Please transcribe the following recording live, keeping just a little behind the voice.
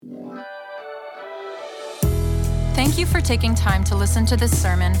Thank you for taking time to listen to this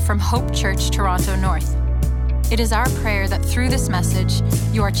sermon from Hope Church, Toronto North. It is our prayer that through this message,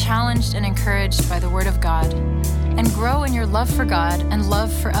 you are challenged and encouraged by the Word of God and grow in your love for God and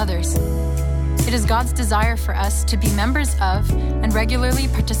love for others. It is God's desire for us to be members of and regularly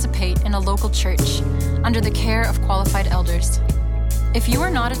participate in a local church under the care of qualified elders. If you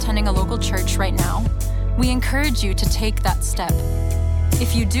are not attending a local church right now, we encourage you to take that step.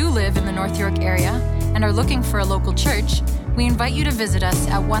 If you do live in the North York area and are looking for a local church, we invite you to visit us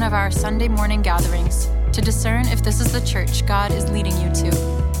at one of our Sunday morning gatherings to discern if this is the church God is leading you to.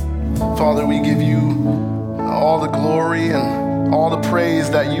 Father, we give you all the glory and all the praise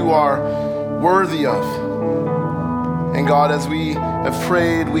that you are worthy of. And God, as we have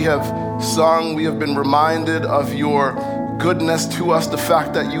prayed, we have sung, we have been reminded of your goodness to us, the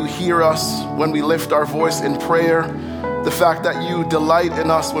fact that you hear us when we lift our voice in prayer, the fact that you delight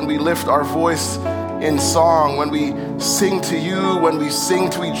in us when we lift our voice in song, when we sing to you, when we sing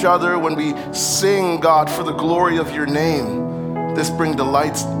to each other, when we sing, God, for the glory of your name. This brings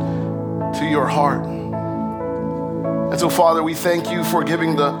delight to your heart. And so, Father, we thank you for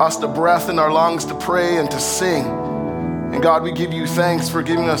giving us the breath in our lungs to pray and to sing. And God, we give you thanks for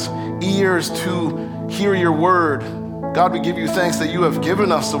giving us ears to hear your word. God, we give you thanks that you have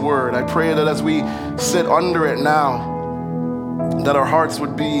given us the word. I pray that as we sit under it now, that our hearts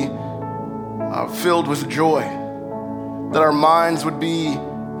would be filled with joy, that our minds would be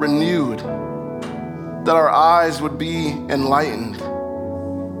renewed, that our eyes would be enlightened.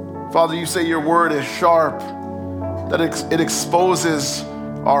 Father, you say your word is sharp, that it exposes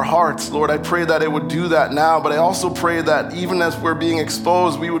our hearts. Lord, I pray that it would do that now, but I also pray that even as we're being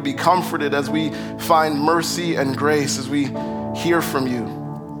exposed, we would be comforted as we find mercy and grace, as we hear from you.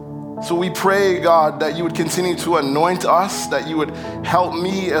 So we pray, God, that you would continue to anoint us, that you would help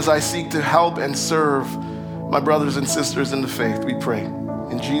me as I seek to help and serve my brothers and sisters in the faith. We pray.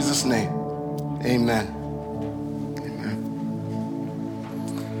 In Jesus' name, amen.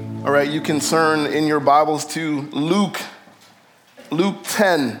 All right, you can turn in your Bibles to Luke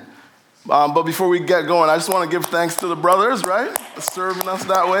 10. But before we get going, I just want to give thanks to the brothers, right? For serving us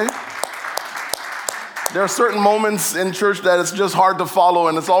that way. There are certain moments in church that it's just hard to follow,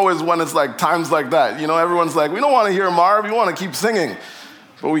 and it's always when it's like times like that. You know, everyone's like, we don't want to hear Marv, we want to keep singing.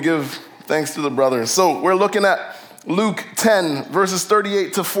 But we give thanks to the brothers. So we're looking at Luke 10, verses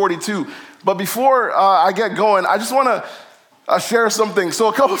 38 to 42. But before I get going, I just want to share something. So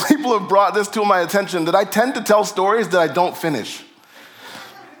a couple of people have brought this to my attention, that I tend to tell stories that I don't finish.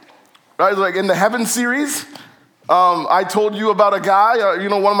 Right? Like in the Heaven series, I told you about a guy,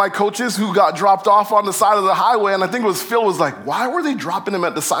 one of my coaches who got dropped off on the side of the highway, and I think it was Phil was like, why were they dropping him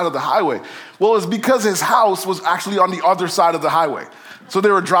at the side of the highway? Well, it's because his house was actually on the other side of the highway. So they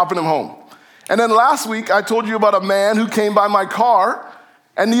were dropping him home. And then last week, I told you about a man who came by my car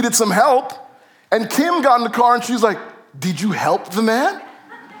and needed some help, and Kim got in the car and she's like, did you help the man?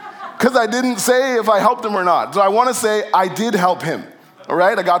 Because I didn't say if I helped him or not. So I want to say I did help him. All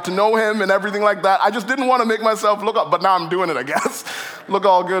right, I got to know him and everything like that. I just didn't want to make myself look up, but now I'm doing it, I guess. Look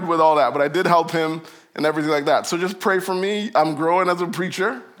all good with all that, but I did help him and everything like that. So just pray for me. I'm growing as a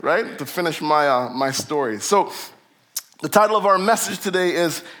preacher, right, to finish my story. So the title of our message today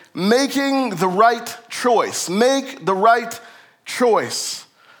is Making the Right Choice. Make the right choice.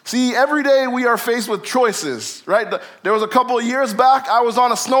 See, every day we are faced with choices, right? There was a couple of years back, I was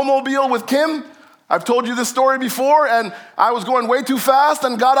on a snowmobile with Kim. I've told you this story before, and I was going way too fast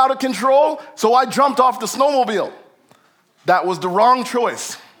and got out of control, so I jumped off the snowmobile. That was the wrong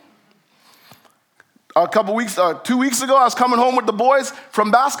choice. A couple weeks, 2 weeks ago, I was coming home with the boys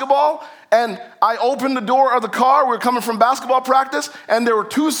from basketball, and I opened the door of the car. We were coming from basketball practice, and there were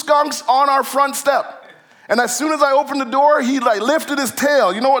two skunks on our front step. And as soon as I opened the door, he lifted his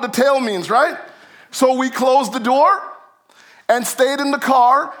tail. You know what the tail means, right? So we closed the door and stayed in the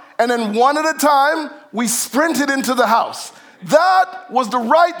car, and then one at a time, we sprinted into the house. That was the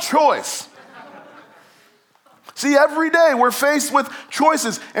right choice. See, every day we're faced with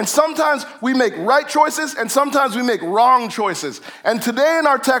choices, and sometimes we make right choices, and sometimes we make wrong choices. And today in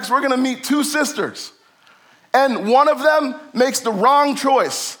our text, we're going to meet two sisters, and one of them makes the wrong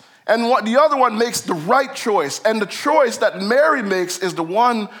choice, and the other one makes the right choice. And the choice that Mary makes is the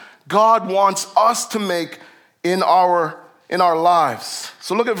one God wants us to make in our lives.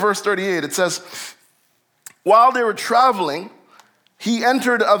 So look at verse 38. It says, while they were traveling, he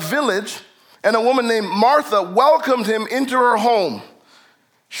entered a village, and a woman named Martha welcomed him into her home.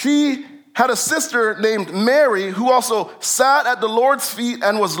 She had a sister named Mary who also sat at the Lord's feet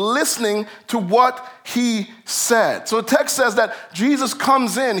and was listening to what he said. So the text says that Jesus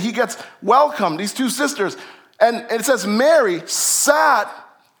comes in, he gets welcomed, these two sisters, And it says Mary sat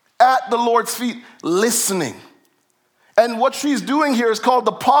at the Lord's feet listening. And what she's doing here is called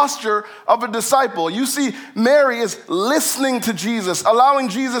the posture of a disciple. You see, Mary is listening to Jesus, allowing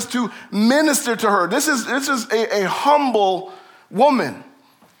Jesus to minister to her. This is a humble woman.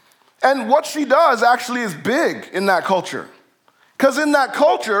 And what she does actually is big in that culture. Because in that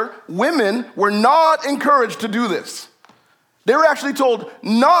culture, women were not encouraged to do this. They were actually told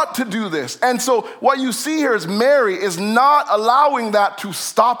not to do this. And so what you see here is Mary is not allowing that to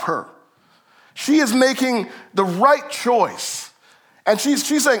stop her. She is making the right choice. And she's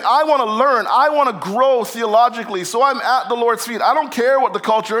saying, I want to learn. I want to grow theologically. So I'm at the Lord's feet. I don't care what the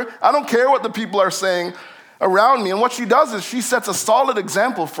culture, I don't care what the people are saying around me. And what she does is she sets a solid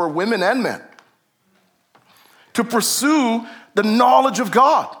example for women and men to pursue the knowledge of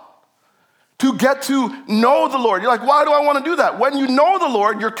God, to get to know the Lord. You're like, why do I want to do that? When you know the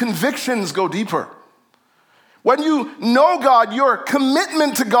Lord, your convictions go deeper. When you know God, your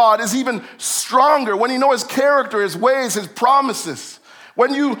commitment to God is even stronger. When you know his character, his ways, his promises.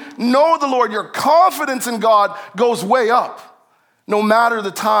 When you know the Lord, your confidence in God goes way up, no matter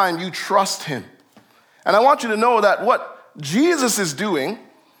the time you trust him. And I want you to know that what Jesus is doing,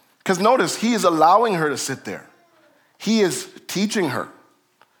 because notice, he is allowing her to sit there. He is teaching her,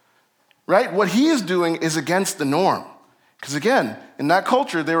 right? What he is doing is against the norm. Because again, in that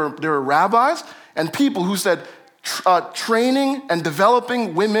culture, there were rabbis and people who said training and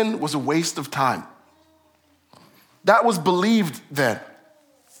developing women was a waste of time. That was believed then.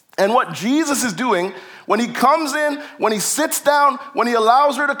 And what Jesus is doing, when he comes in, when he sits down, when he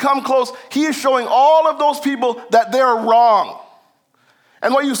allows her to come close, he is showing all of those people that they're wrong.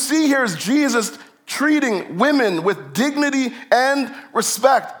 And what you see here is Jesus treating women with dignity and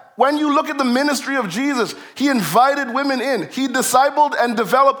respect. When you look at the ministry of Jesus, he invited women in. He discipled and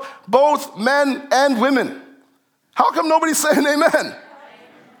developed both men and women. How come nobody's saying amen?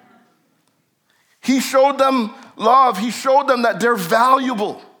 He showed them love. He showed them that they're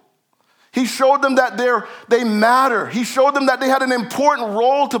valuable. He showed them that they matter. He showed them that they had an important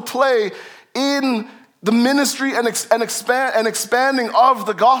role to play in the ministry and expanding of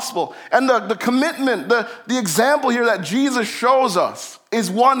the gospel. And the commitment, the example here that Jesus shows us is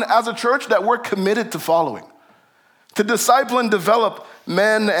one as a church that we're committed to following, to disciple and develop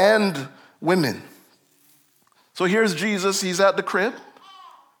men and women. So here's Jesus, he's at the crib.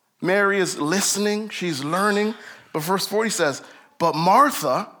 Mary is listening, she's learning. But verse 40 says, but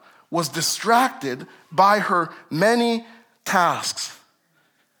Martha was distracted by her many tasks.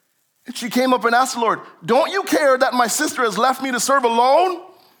 And she came up and asked the Lord, don't you care that my sister has left me to serve alone?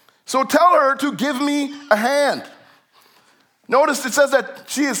 So tell her to give me a hand. Notice it says that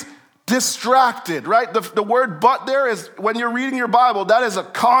she is distracted, right? The word but there is, when you're reading your Bible, that is a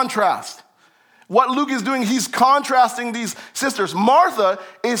contrast. What Luke is doing, he's contrasting these sisters. Martha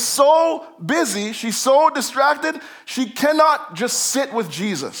is so busy, she's so distracted, she cannot just sit with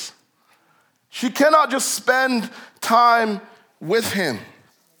Jesus. She cannot just spend time with him.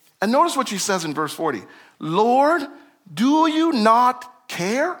 And notice what she says in verse 40. Lord, do you not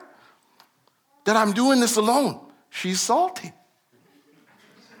care that I'm doing this alone? She's salty.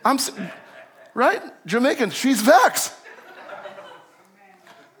 Right? Jamaican, she's vexed.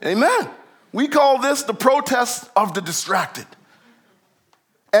 Amen. We call this the protest of the distracted.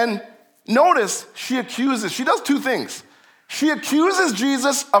 And notice she does two things. She accuses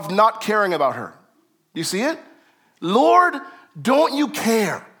Jesus of not caring about her. Do you see it? Lord, don't you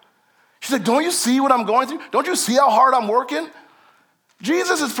care? She's like, don't you see what I'm going through? Don't you see how hard I'm working?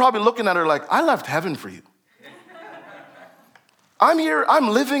 Jesus is probably looking at her like, I left heaven for you. I'm here, I'm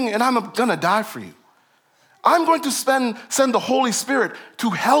living, and I'm gonna die for you. I'm going to send the Holy Spirit to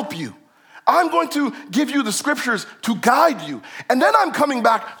help you. I'm going to give you the scriptures to guide you. And then I'm coming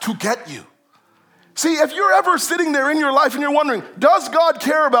back to get you. See, if you're ever sitting there in your life and you're wondering, does God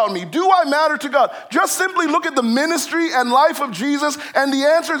care about me? Do I matter to God? Just simply look at the ministry and life of Jesus, and the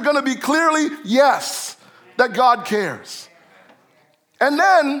answer is going to be clearly yes, that God cares. And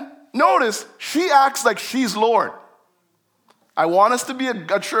then, notice, she acts like she's Lord. I want us to be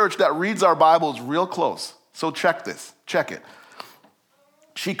a church that reads our Bibles real close. So check it.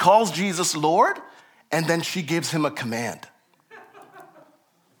 She calls Jesus Lord, and then she gives him a command.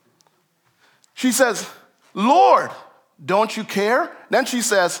 She says, Lord, don't you care? Then she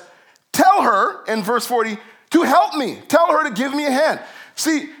says, tell her, in verse 40, to help me. Tell her to give me a hand.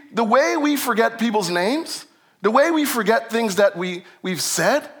 See, the way we forget people's names, the way we forget things that we've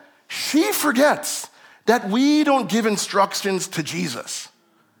said, she forgets that we don't give instructions to Jesus,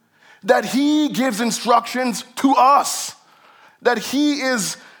 that he gives instructions to us, that he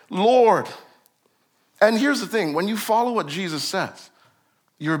is Lord. And here's the thing, when you follow what Jesus says,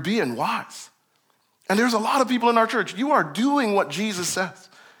 you're being wise. And there's a lot of people in our church, you are doing what Jesus says.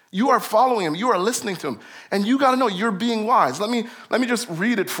 You are following him, you are listening to him, and you gotta know you're being wise. Let me just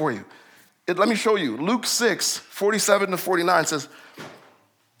read it for you. Let me show you. Luke 6, 47 to 49 says,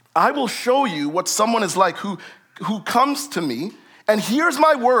 I will show you what someone is like who comes to me and hears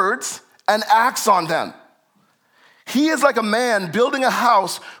my words and acts on them. He is like a man building a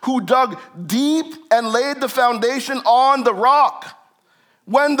house who dug deep and laid the foundation on the rock.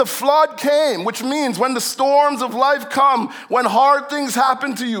 When the flood came, which means when the storms of life come, when hard things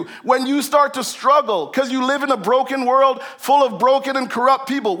happen to you, when you start to struggle because you live in a broken world full of broken and corrupt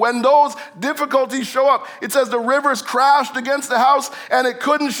people, when those difficulties show up, it says the rivers crashed against the house and it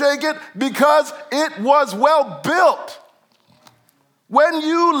couldn't shake it because it was well built. When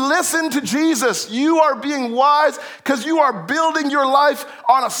you listen to Jesus, you are being wise because you are building your life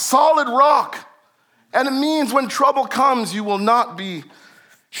on a solid rock. And it means when trouble comes, you will not be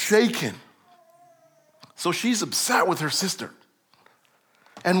shaken. So she's upset with her sister.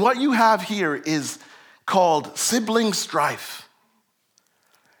 And what you have here is called sibling strife.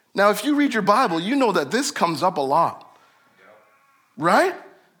 Now, if you read your Bible, you know that this comes up a lot. Right?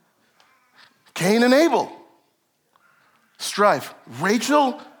 Cain and Abel. Strife.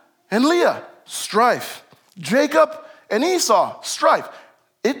 Rachel and Leah, strife. Jacob and Esau, strife.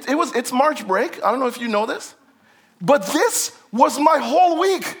 It's March break. I don't know if you know this, but this was my whole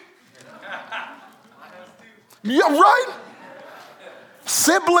week. Yeah, right?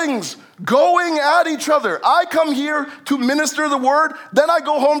 Siblings going at each other. I come here to minister the word, then I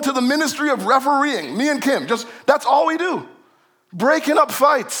go home to the ministry of refereeing. Me and Kim, that's all we do. Breaking up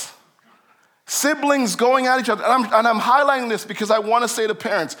fights. Siblings going at each other. And I'm highlighting this because I want to say to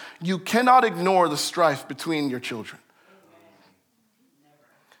parents, you cannot ignore the strife between your children.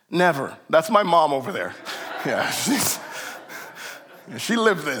 Never. That's my mom over there. Yeah, she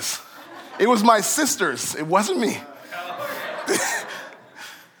lived this. It was my sisters. It wasn't me.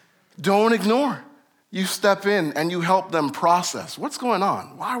 Don't ignore. You step in and you help them process. What's going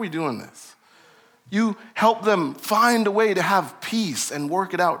on? Why are we doing this? You help them find a way to have peace and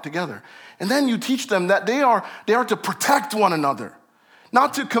work it out together. And then you teach them that they are to protect one another,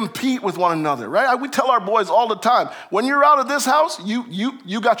 not to compete with one another, right? We tell our boys all the time, when you're out of this house,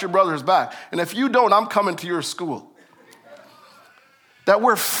 you got your brother's back. And if you don't, I'm coming to your school. That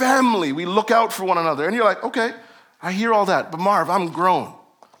we're family, we look out for one another. And you're like, okay, I hear all that, but Marv, I'm grown.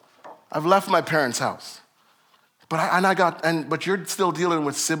 I've left my parents' house. But you're still dealing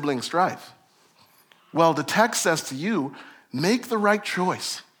with sibling strife. Well, the text says to you, make the right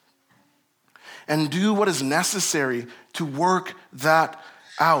choice and do what is necessary to work that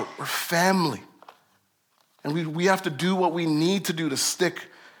out. We're family. And we have to do what we need to do to stick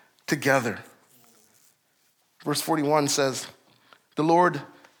together. Verse 41 says, the Lord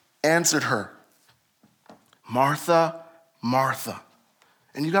answered her, Martha, Martha.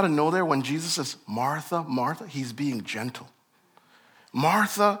 And you got to know there when Jesus says, Martha, Martha, he's being gentle.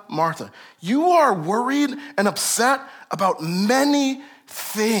 Martha, Martha, you are worried and upset about many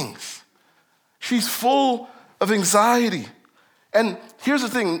things. She's full of anxiety. And here's the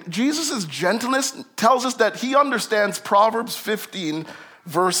thing, Jesus' gentleness tells us that he understands Proverbs 15,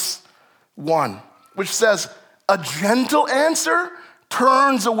 verse 1, which says, a gentle answer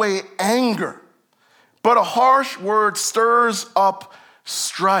turns away anger, but a harsh word stirs up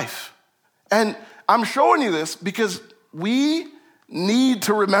strife. And I'm showing you this because we need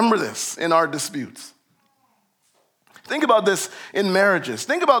to remember this in our disputes. Think about this in marriages.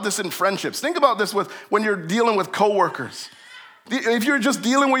 Think about this in friendships. Think about this when you're dealing with coworkers. If you're just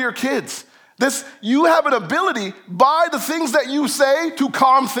dealing with your kids, you have an ability by the things that you say to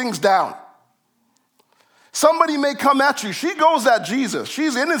calm things down. Somebody may come at you. She goes at Jesus.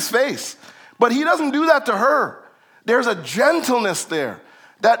 She's in his face. But he doesn't do that to her. There's a gentleness there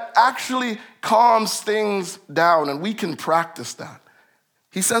that actually calms things down, and we can practice that.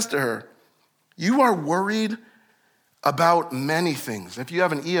 He says to her, you are worried about many things. If you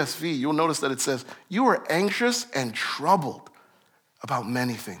have an ESV, you'll notice that it says, you are anxious and troubled about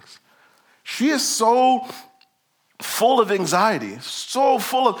many things. She is so full of anxiety, so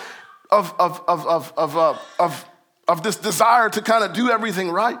full of this desire to kind of do everything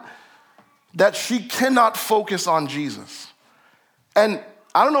right, that she cannot focus on Jesus. And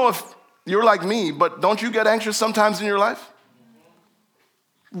I don't know if you're like me, but don't you get anxious sometimes in your life?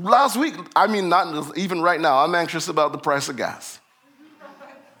 Last week, not even right now, I'm anxious about the price of gas.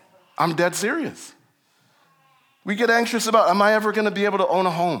 I'm dead serious. We get anxious about, am I ever going to be able to own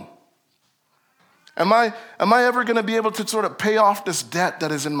a home? Am I ever going to be able to sort of pay off this debt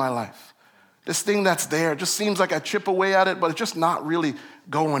that is in my life? This thing that's there just seems like I chip away at it, but it's just not really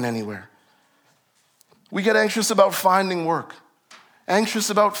going anywhere. We get anxious about finding work, anxious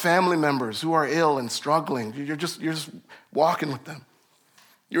about family members who are ill and struggling. You're just walking with them.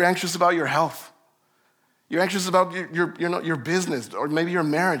 You're anxious about your health. You're anxious about your business or maybe your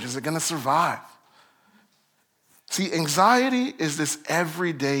marriage. Is it going to survive? See, anxiety is this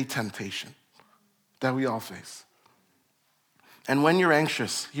everyday temptation that we all face. And when you're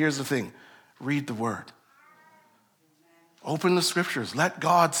anxious, here's the thing. Read the word. Open the scriptures. Let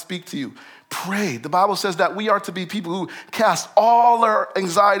God speak to you. Pray. The Bible says that we are to be people who cast all our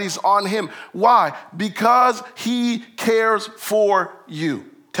anxieties on him. Why? Because he cares for you.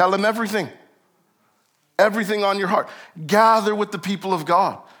 Tell him everything. Everything on your heart. Gather with the people of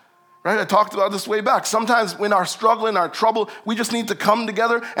God. Right? I talked about this way back. Sometimes when our struggle and our trouble, we just need to come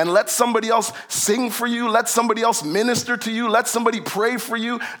together and let somebody else sing for you. Let somebody else minister to you. Let somebody pray for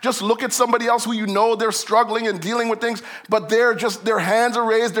you. Just look at somebody else who you know they're struggling and dealing with things, but their hands are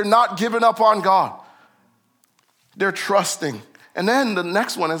raised. They're not giving up on God. They're trusting. And then the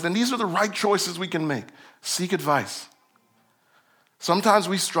next one is, and these are the right choices we can make. Seek advice. Sometimes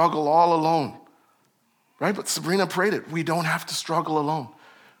we struggle all alone. Right? But Sabrina prayed it. We don't have to struggle alone.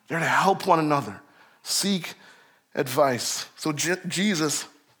 They're to help one another. Seek advice. So Jesus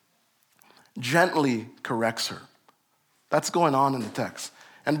gently corrects her. That's going on in the text.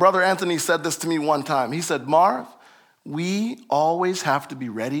 And Brother Anthony said this to me one time. He said, Marv, we always have to be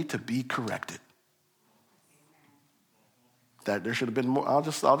ready to be corrected. That there should have been more. I'll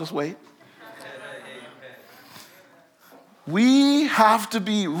just wait. We have to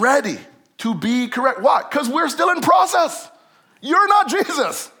be ready to be correct. Why? Because we're still in process. You're not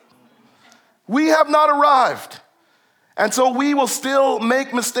Jesus. We have not arrived. And so we will still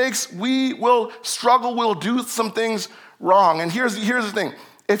make mistakes. We will struggle. We'll do some things wrong. And here's the thing.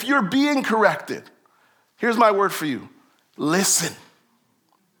 If you're being corrected, here's my word for you. Listen.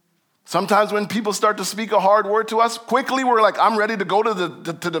 Sometimes when people start to speak a hard word to us, quickly we're like, I'm ready to go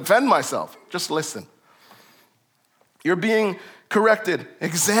to defend myself. Just listen. You're being corrected.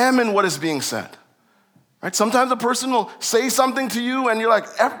 Examine what is being said. Right? Sometimes a person will say something to you and you're like,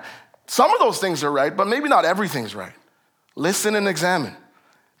 some of those things are right, but maybe not everything's right. Listen and examine.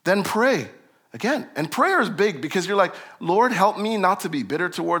 Then pray. Again, and prayer is big because you're like, Lord, help me not to be bitter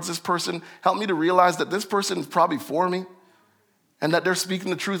towards this person. Help me to realize that this person is probably for me and that they're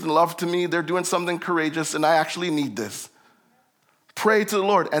speaking the truth and love to me. They're doing something courageous and I actually need this. Pray to the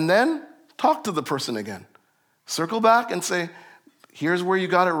Lord and then talk to the person again. Circle back and say, here's where you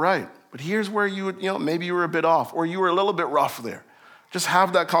got it right. But here's where maybe you were a bit off or you were a little bit rough there. Just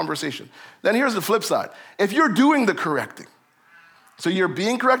have that conversation. Then here's the flip side. If you're doing the correcting, so you're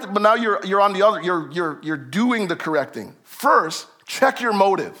being corrected, but now you're on the other, you're doing the correcting. First, check your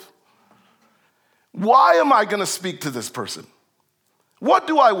motive. Why am I going to speak to this person? What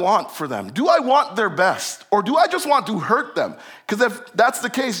do I want for them? Do I want their best? Or do I just want to hurt them? Because if that's the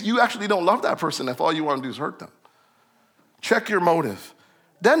case, you actually don't love that person if all you want to do is hurt them. Check your motive.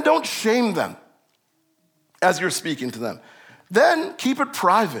 Then don't shame them as you're speaking to them. Then keep it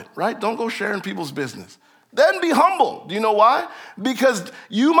private, right? Don't go sharing people's business. Then be humble. Do you know why? Because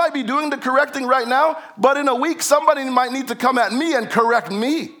you might be doing the correcting right now, but in a week, somebody might need to come at me and correct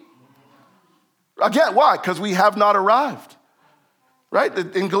me. Again, why? Because we have not arrived, right?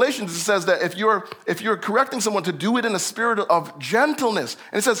 In Galatians, it says that if you're correcting someone, to do it in a spirit of gentleness.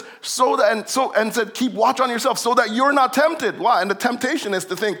 And it says, and said, keep watch on yourself so that you're not tempted. Why? And the temptation is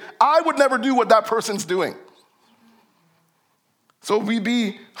to think, I would never do what that person's doing. So we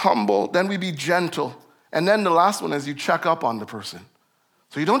be humble, then we be gentle. And then the last one is you check up on the person.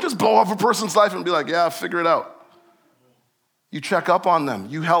 So you don't just blow up a person's life and be like, yeah, figure it out. You check up on them.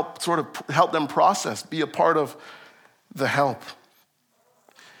 You help them process, be a part of the help.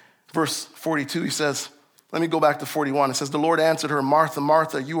 Verse 42, he says, let me go back to 41. It says, the Lord answered her, Martha,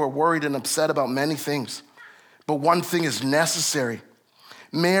 Martha, you are worried and upset about many things, but one thing is necessary.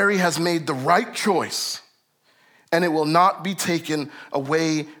 Mary has made the right choice, and it will not be taken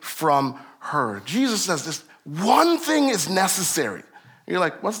away from her. Jesus says this, one thing is necessary. You're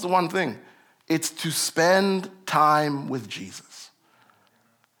like, what's the one thing? It's to spend time with Jesus.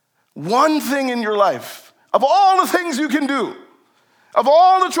 One thing in your life, of all the things you can do, of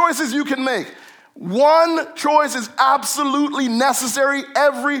all the choices you can make, one choice is absolutely necessary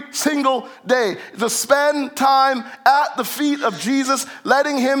every single day. To spend time at the feet of Jesus,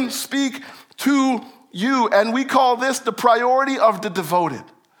 letting him speak to you. And we call this the priority of the devoted.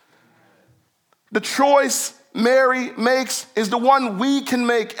 The choice Mary makes is the one we can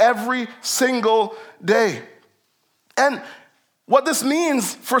make every single day. And What this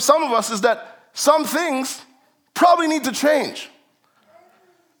means for some of us is that some things probably need to change.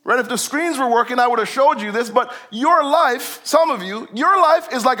 Right? If the screens were working, I would have showed you this, but your life, some of you, your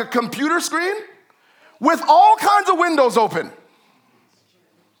life is like a computer screen with all kinds of windows open.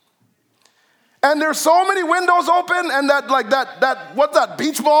 And there's so many windows open, and what's that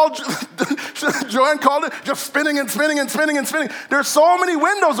beach ball Joanne called it? Just spinning and spinning and spinning and spinning. There's so many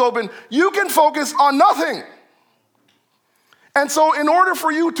windows open, you can focus on nothing. And so in order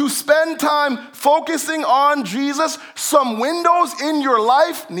for you to spend time focusing on Jesus, some windows in your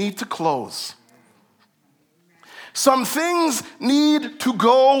life need to close. Some things need to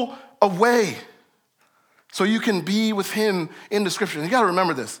go away so you can be with him in the scripture. You got to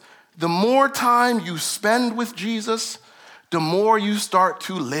remember this. The more time you spend with Jesus, the more you start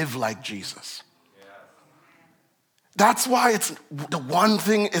to live like Jesus. That's why it's the one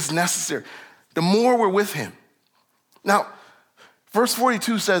thing is necessary. The more we're with him. Now, verse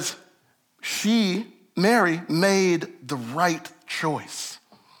 42 says, Mary, made the right choice.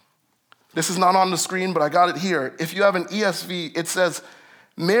 This is not on the screen, but I got it here. If you have an ESV, it says,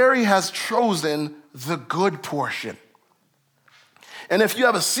 Mary has chosen the good portion. And if you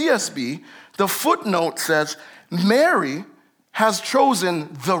have a CSB, the footnote says, Mary has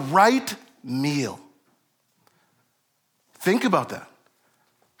chosen the right meal. Think about that.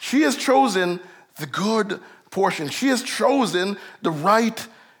 She has chosen the good portion. She has chosen the right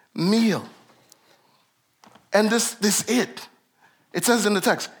meal. And this it says in the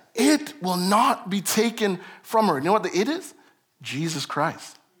text, it will not be taken from her. You know what the it is? Jesus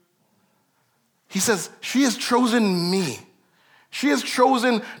Christ. He says, she has chosen me. She has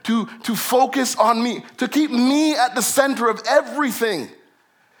chosen to focus on me, to keep me at the center of everything.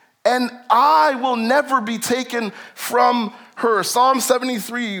 And I will never be taken from her. Psalm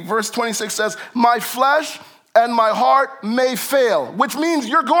 73, verse 26 says, my flesh and my heart may fail, which means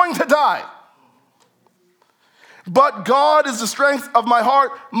you're going to die. But God is the strength of my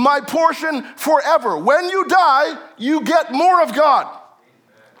heart, my portion forever. When you die, you get more of God.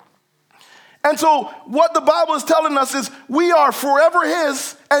 And so what the Bible is telling us is we are forever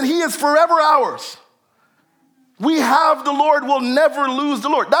his and he is forever ours. We have the Lord, we'll never lose the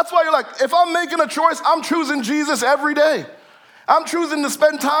Lord. That's why you're like, if I'm making a choice, I'm choosing Jesus every day. I'm choosing to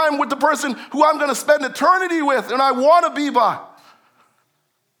spend time with the person who I'm going to spend eternity with and I want to be by.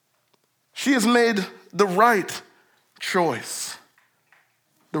 She has made the right choice,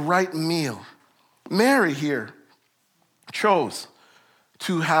 the right meal. Mary here chose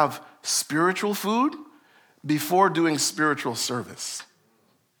to have spiritual food before doing spiritual service.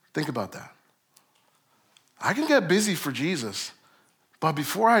 Think about that. I can get busy for Jesus, but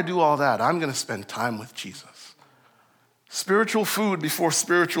before I do all that, I'm going to spend time with Jesus. Spiritual food before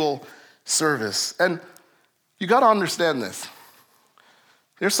spiritual service. And you got to understand this.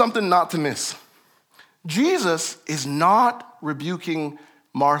 There's something not to miss. Jesus is not rebuking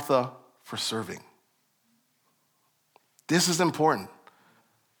Martha for serving. This is important.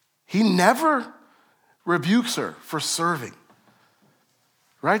 He never rebukes her for serving,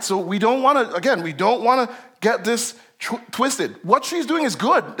 right? So we don't want to get this twisted. What she's doing is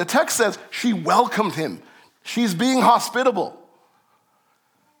good. The text says she welcomed him. She's being hospitable.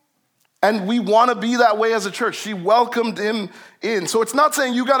 And we want to be that way as a church. She welcomed him in. So it's not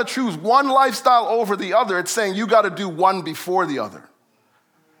saying you got to choose one lifestyle over the other. It's saying you got to do one before the other.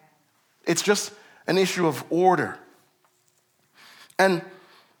 It's just an issue of order. And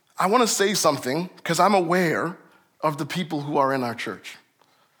I want to say something because I'm aware of the people who are in our church.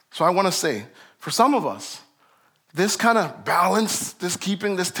 So I want to say, for some of us, this kind of balance, this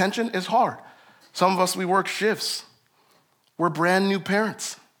keeping this tension is hard. Some of us, we work shifts. We're brand new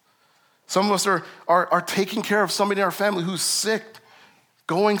parents. Some of us are taking care of somebody in our family who's sick,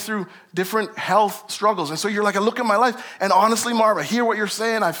 going through different health struggles. And so you're like, I look at my life, and honestly, Marv, I hear what you're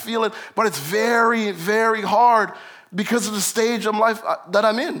saying, I feel it, but it's very, very hard because of the stage of life that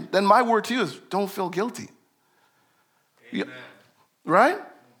I'm in. Then my word to you is, don't feel guilty. Amen. Right?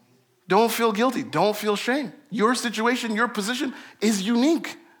 Don't feel guilty. Don't feel shame. Your situation, your position is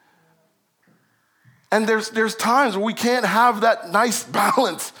unique. And there's times where we can't have that nice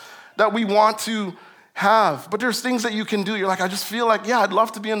balance that we want to have. But there's things that you can do. You're like, I just feel like, yeah, I'd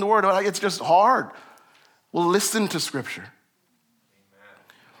love to be in the Word, but it's just hard. Well, listen to Scripture.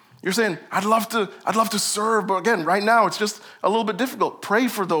 You're saying, I'd love to serve, but again, right now it's just a little bit difficult. Pray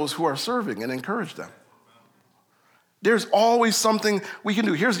for those who are serving and encourage them. There's always something we can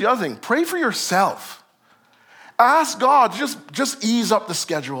do. Here's the other thing. Pray for yourself. Ask God, just ease up the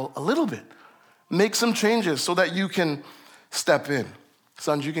schedule a little bit. Make some changes so that you can step in.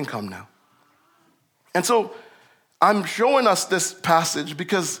 Sons, you can come now. And so I'm showing us this passage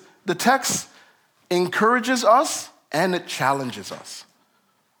because the text encourages us and it challenges us.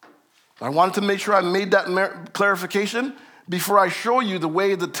 I wanted to make sure I made that clarification before I show you the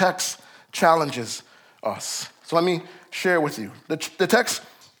way the text challenges us. So let me share with you. The text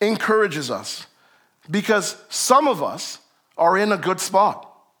encourages us because some of us are in a good spot.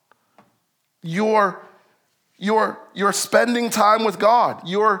 You're spending time with God.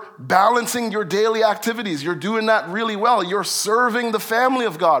 You're balancing your daily activities. You're doing that really well. You're serving the family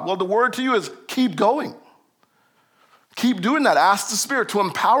of God. Well, the word to you is keep going. Keep doing that. Ask the Spirit to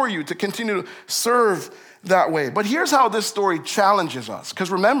empower you to continue to serve that way. But here's how this story challenges us. Because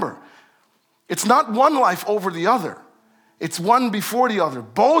remember, it's not one life over the other. It's one before the other.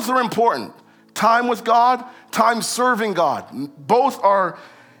 Both are important. Time with God, time serving God. Both are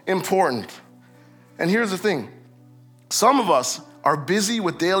important. And here's the thing. Some of us are busy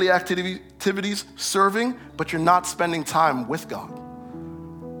with daily activities, serving, but you're not spending time with God.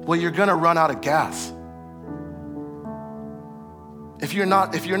 Well, you're going to run out of gas. If you're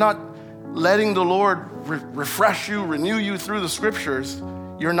not letting the Lord refresh you, renew you through the scriptures,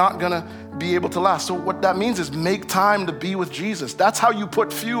 you're not going to be able to last. So what that means is make time to be with Jesus. That's how you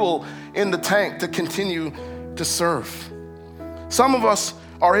put fuel in the tank to continue to serve. Some of us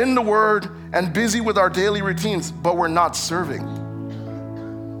are in the Word and busy with our daily routines, but we're not serving.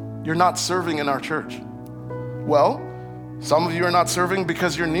 You're not serving in our church. Well, some of you are not serving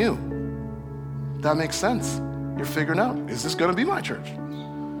because you're new. That makes sense. You're figuring out, is this going to be my church?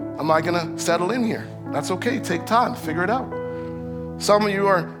 Am I going to settle in here? That's okay. Take time. Figure it out. Some of you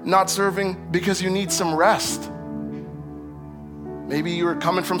are not serving because you need some rest. Maybe you're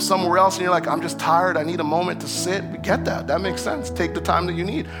coming from somewhere else and you're like, I'm just tired. I need a moment to sit. We get that. That makes sense. Take the time that you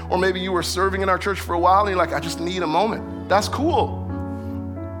need. Or maybe you were serving in our church for a while and you're like, I just need a moment. That's cool.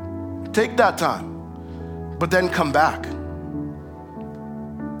 Take that time. But then come back.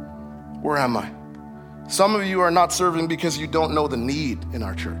 Where am I? Some of you are not serving because you don't know the need in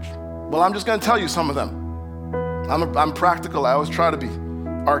our church. Well, I'm just going to tell you some of them. I'm practical. I always try to be.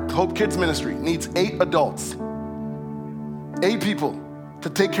 Our Hope Kids ministry needs 8 adults, 8 people to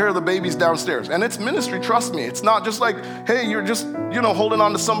take care of the babies downstairs. And it's ministry, trust me. It's not just like, hey, you're just, holding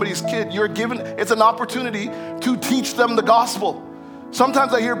on to somebody's kid. It's an opportunity to teach them the gospel.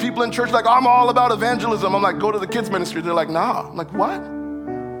 Sometimes I hear people in church like, I'm all about evangelism. I'm like, go to the kids ministry. They're like, nah. I'm like, what?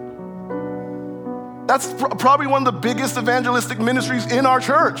 That's probably one of the biggest evangelistic ministries in our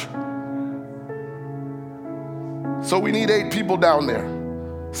church. So we need 8 people down there.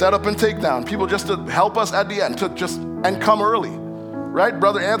 Set up and take down. People just to help us at the end, and come early. Right?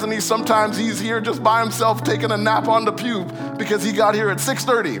 Brother Anthony, sometimes he's here just by himself taking a nap on the pew because he got here at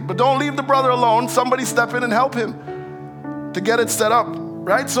 6:30. But don't leave the brother alone. Somebody step in and help him to get it set up.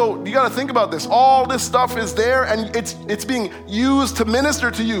 Right? So you got to think about this. All this stuff is there and it's being used to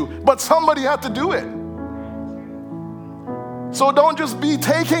minister to you. But somebody had to do it. So don't just be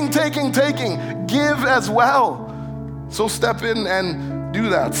taking. Give as well. So step in and do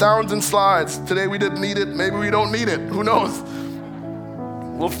that. Sounds and slides. Today we didn't need it. Maybe we don't need it. Who knows?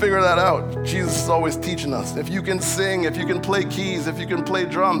 We'll figure that out. Jesus is always teaching us. If you can sing, if you can play keys, if you can play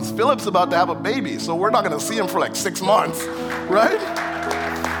drums. Philip's about to have a baby, so we're not going to see him for like 6 months, right?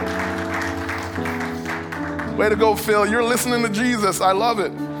 Way to go, Phil. You're listening to Jesus. I love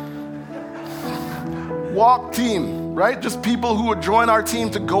it. Walk team, right? Just people who would join our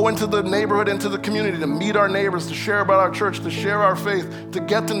team to go into the neighborhood, into the community, to meet our neighbors, to share about our church, to share our faith, to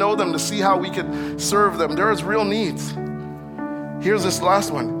get to know them, to see how we could serve them. There is real needs. Here's this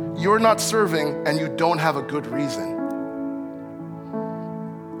last one. You're not serving and you don't have a good reason.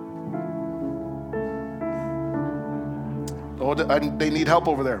 Oh, they need help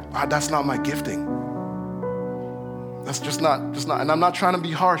over there. That's not my gifting. That's just not. And I'm not trying to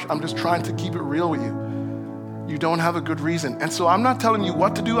be harsh. I'm just trying to keep it real with you. You don't have a good reason. And so I'm not telling you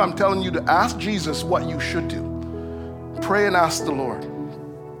what to do. I'm telling you to ask Jesus what you should do. Pray and ask the Lord.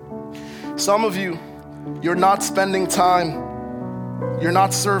 Some of you, you're not spending time. You're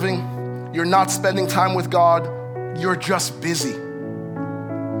not serving. You're not spending time with God. You're just busy.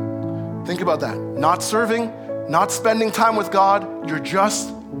 Think about that. Not serving, not spending time with God. You're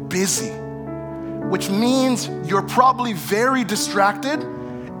just busy. Which means you're probably very distracted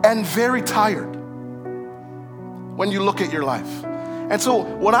and very tired when you look at your life. And so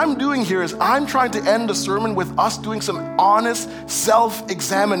what I'm doing here is I'm trying to end the sermon with us doing some honest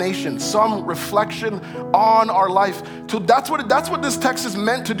self-examination, some reflection on our life. So that's what this text is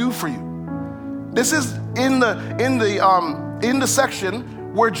meant to do for you. This is in the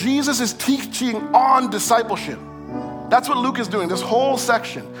section where Jesus is teaching on discipleship. That's what Luke is doing. This whole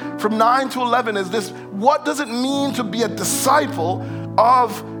section from 9 to 11 is this: what does it mean to be a disciple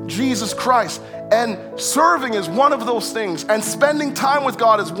of Jesus Christ? And serving is one of those things, and spending time with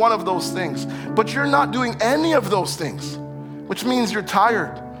God is one of those things. But you're not doing any of those things, which means you're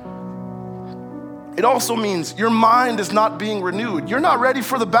tired. It also means your mind is not being renewed. You're not ready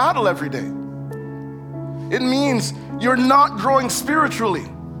for the battle every day. It means you're not growing spiritually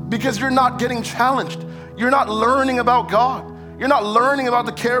because you're not getting challenged. You're not learning about God. You're not learning about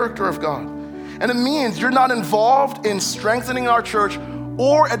the character of God. And it means you're not involved in strengthening our church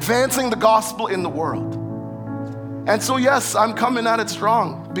or advancing the gospel in the world. And so yes, I'm coming at it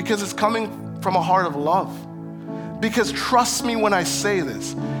strong because it's coming from a heart of love. Because trust me when I say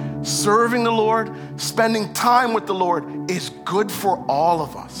this, serving the Lord, spending time with the Lord is good for all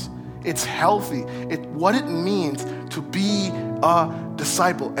of us. It's healthy. What it means to be a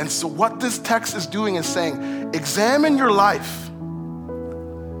disciple. And so what this text is doing is saying, examine your life.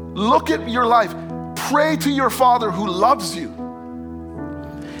 Look at your life. Pray to your Father who loves you.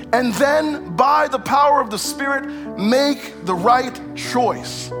 And then by the power of the Spirit, make the right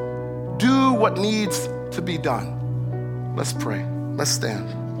choice. Do what needs to be done. Let's pray. Let's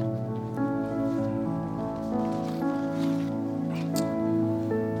stand.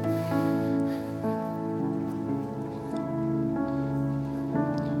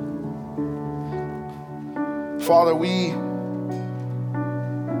 Father, we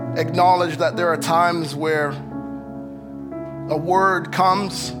acknowledge that there are times where a word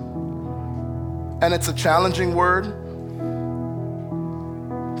comes and it's a challenging word.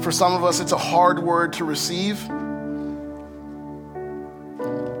 For some of us, it's a hard word to receive.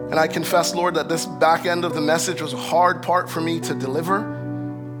 And I confess, Lord, that this back end of the message was a hard part for me to deliver.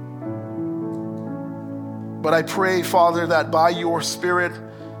 But I pray, Father, that by your Spirit,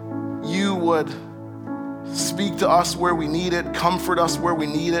 you would speak to us where we need it, comfort us where we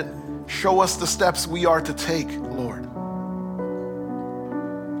need it, show us the steps we are to take, Lord.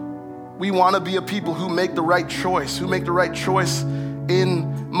 We want to be a people who make the right choice,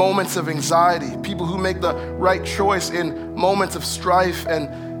 in moments of anxiety, people who make the right choice in moments of strife and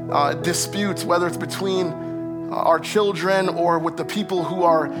disputes, whether it's between our children or with the people who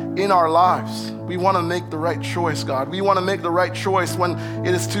are in our lives. We want to make the right choice, God. We want to make the right choice when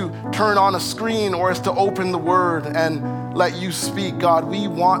it is to turn on a screen or is to open the Word and let you speak, God. We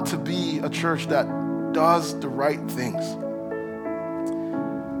want to be a church that does the right things.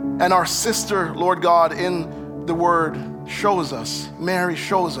 And our sister, Lord God, in the Word shows us, Mary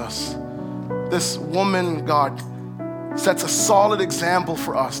shows us, this woman, God, sets a solid example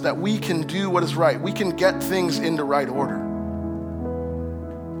for us that we can do what is right. We can get things in the right order.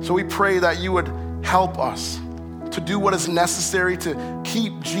 So we pray that you would help us to do what is necessary to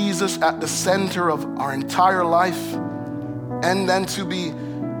keep Jesus at the center of our entire life, and then to be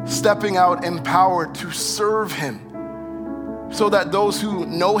stepping out empowered to serve him, so that those who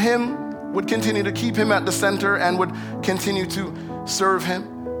know him would continue to keep him at the center and would continue to serve him.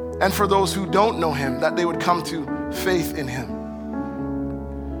 And for those who don't know him, that they would come to faith in him.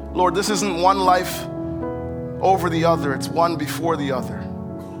 Lord, this isn't one life over the other, it's one before the other.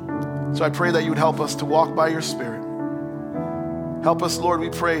 So I pray that you would help us to walk by your Spirit. Help us, Lord, we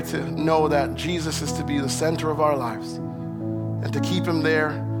pray, to know that Jesus is to be the center of our lives, and to keep him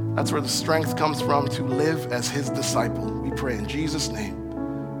there. That's where the strength comes from, to live as his disciple. We pray in Jesus' name,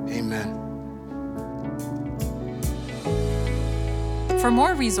 amen. For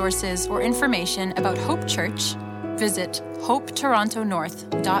more resources or information about Hope Church, visit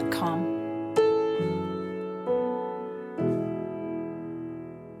hopetorontonorth.com.